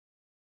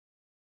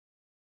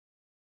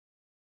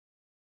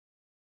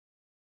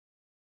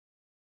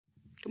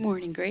Good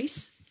morning,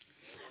 Grace.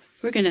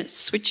 We're going to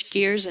switch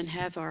gears and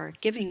have our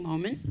giving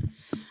moment.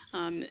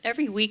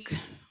 Every week,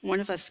 one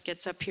of us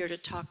gets up here to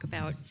talk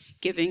about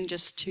giving,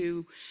 just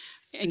to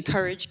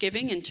encourage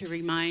giving and to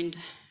remind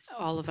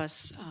all of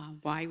us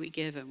why we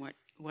give and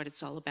what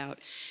it's all about.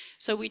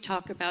 So we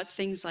talk about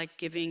things like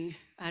giving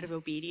out of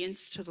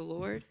obedience to the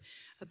Lord,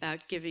 about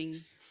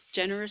giving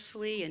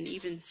generously and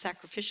even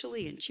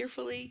sacrificially and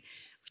cheerfully.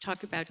 We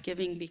talk about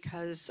giving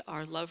because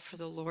our love for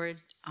the Lord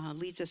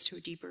leads us to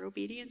a deeper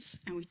obedience.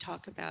 And we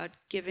talk about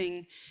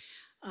giving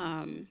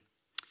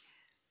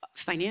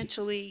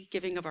financially,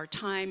 giving of our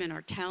time and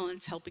our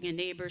talents, helping a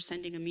neighbor,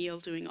 sending a meal,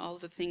 doing all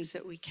the things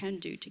that we can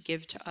do to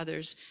give to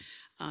others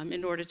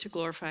in order to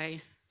glorify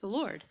the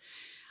Lord.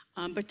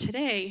 But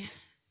today,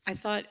 I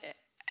thought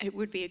it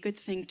would be a good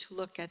thing to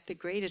look at the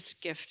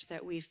greatest gift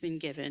that we've been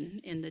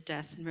given in the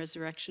death and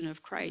resurrection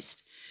of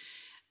Christ.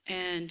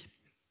 And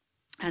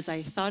as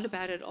I thought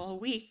about it all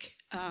week,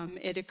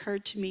 it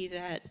occurred to me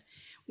that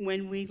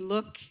when we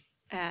look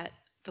at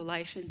the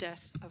life and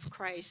death of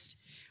Christ,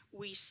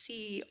 we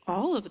see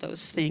all of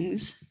those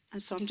things.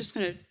 And so I'm just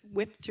going to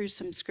whip through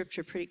some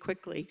scripture pretty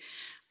quickly.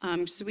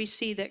 So we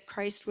see that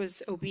Christ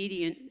was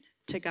obedient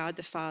to God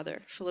the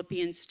Father.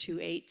 Philippians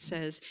 2:8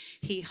 says,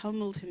 he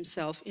humbled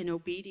himself in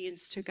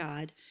obedience to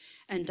God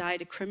and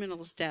died a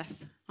criminal's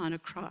death on a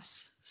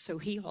cross. So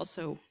he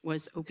also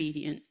was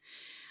obedient.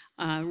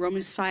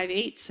 Romans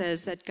 5:8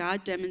 says that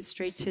God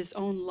demonstrates his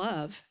own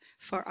love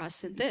for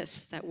us in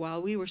this, that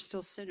while we were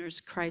still sinners,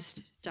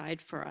 Christ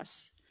died for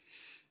us.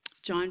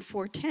 John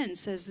 4:10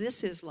 says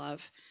this is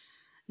love,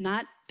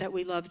 not that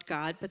we loved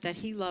God, but that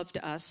he loved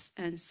us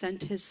and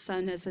sent his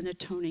son as an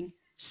atoning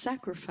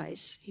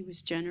sacrifice. He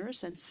was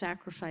generous and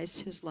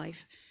sacrificed his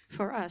life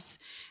for us.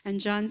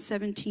 And John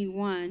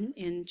 17:1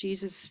 in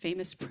Jesus'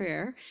 famous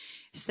prayer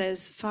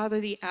says,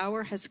 Father, the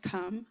hour has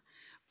come.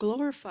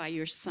 Glorify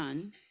your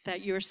Son,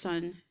 that your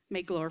Son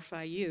may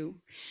glorify you.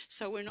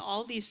 So in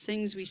all these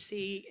things we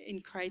see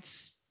in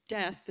Christ's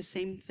death, the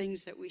same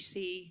things that we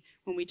see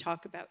when we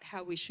talk about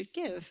how we should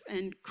give.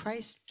 And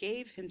Christ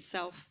gave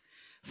himself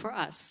for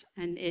us,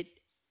 and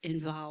it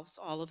involves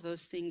all of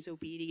those things,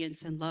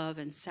 obedience and love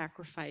and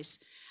sacrifice,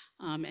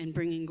 and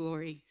bringing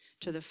glory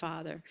to the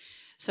Father.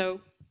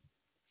 So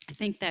I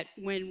think that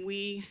when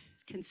we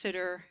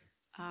consider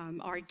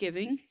our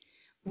giving,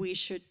 we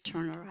should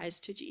turn our eyes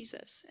to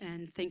Jesus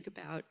and think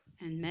about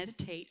and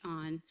meditate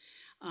on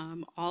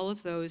all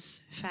of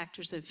those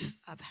factors of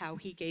how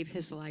he gave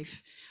his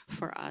life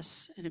for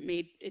us. And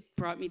it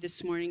brought me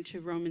this morning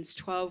to Romans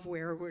 12,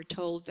 where we're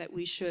told that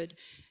we should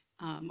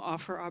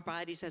offer our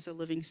bodies as a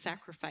living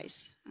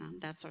sacrifice.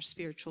 That's our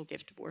spiritual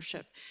gift of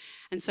worship.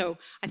 And so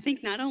I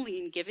think not only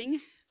in giving,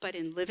 but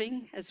in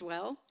living as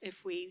well,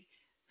 if we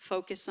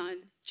focus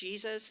on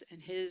Jesus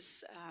and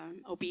his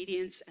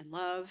obedience and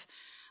love,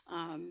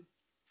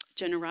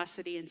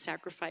 generosity and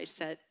sacrifice,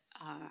 that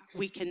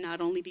we can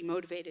not only be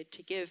motivated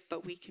to give,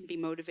 but we can be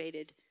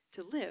motivated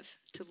to live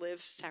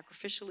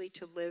sacrificially,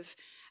 to live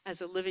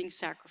as a living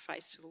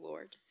sacrifice to the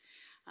Lord.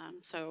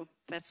 So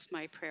that's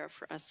my prayer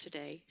for us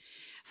today.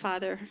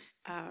 Father,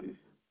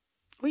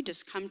 we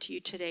just come to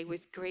you today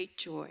with great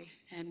joy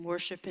and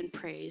worship and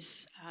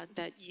praise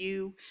that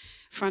you,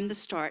 from the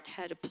start,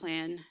 had a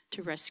plan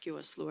to rescue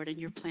us, Lord, and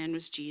your plan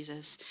was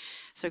Jesus.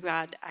 So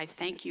God, I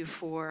thank you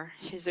for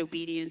his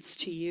obedience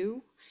to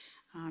you,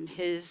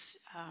 his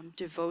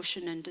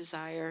devotion and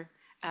desire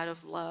out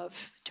of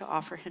love to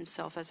offer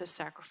himself as a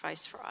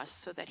sacrifice for us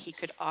so that he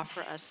could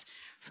offer us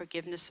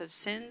forgiveness of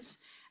sins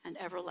and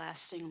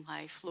everlasting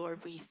life.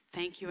 Lord, we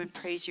thank you and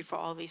praise you for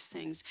all these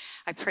things.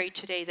 I pray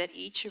today that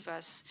each of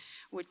us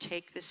would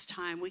take this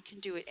time. We can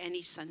do it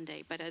any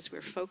Sunday, but as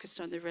we're focused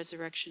on the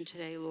resurrection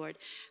today, Lord,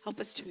 help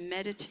us to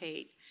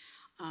meditate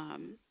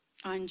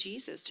on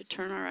Jesus, to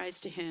turn our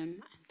eyes to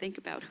him and think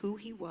about who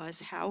he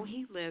was, how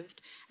he lived,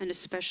 and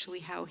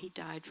especially how he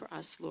died for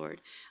us,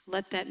 Lord.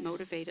 Let that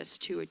motivate us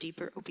to a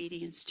deeper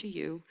obedience to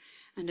you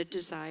and a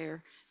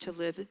desire to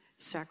live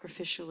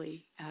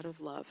sacrificially out of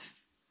love.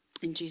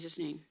 In Jesus'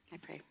 name, I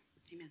pray.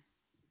 Amen.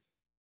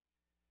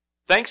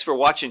 Thanks for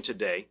watching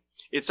today.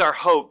 It's our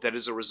hope that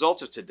as a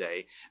result of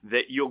today,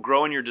 that you'll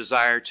grow in your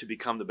desire to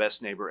become the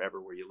best neighbor ever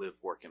where you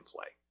live, work, and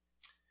play.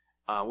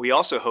 We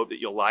also hope that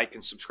you'll like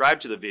and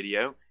subscribe to the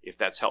video if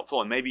that's helpful,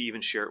 and maybe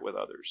even share it with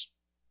others.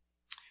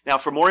 Now,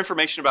 for more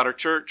information about our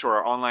church or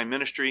our online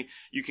ministry,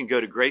 you can go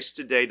to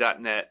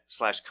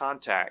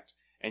gracetoday.net/contact,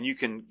 and you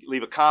can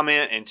leave a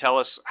comment and tell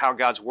us how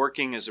God's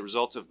working as a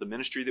result of the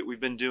ministry that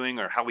we've been doing,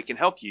 or how we can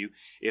help you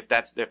if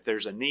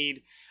there's a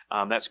need.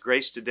 That's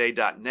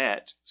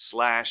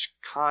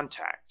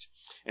gracetoday.net/contact.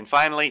 And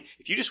finally,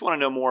 if you just want to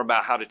know more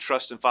about how to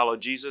trust and follow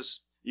Jesus,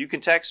 you can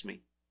text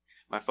me.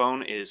 My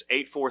phone is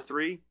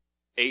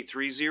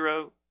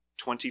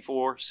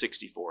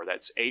 843-830-2464.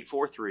 That's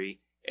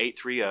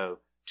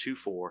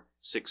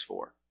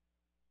 843-830-2464.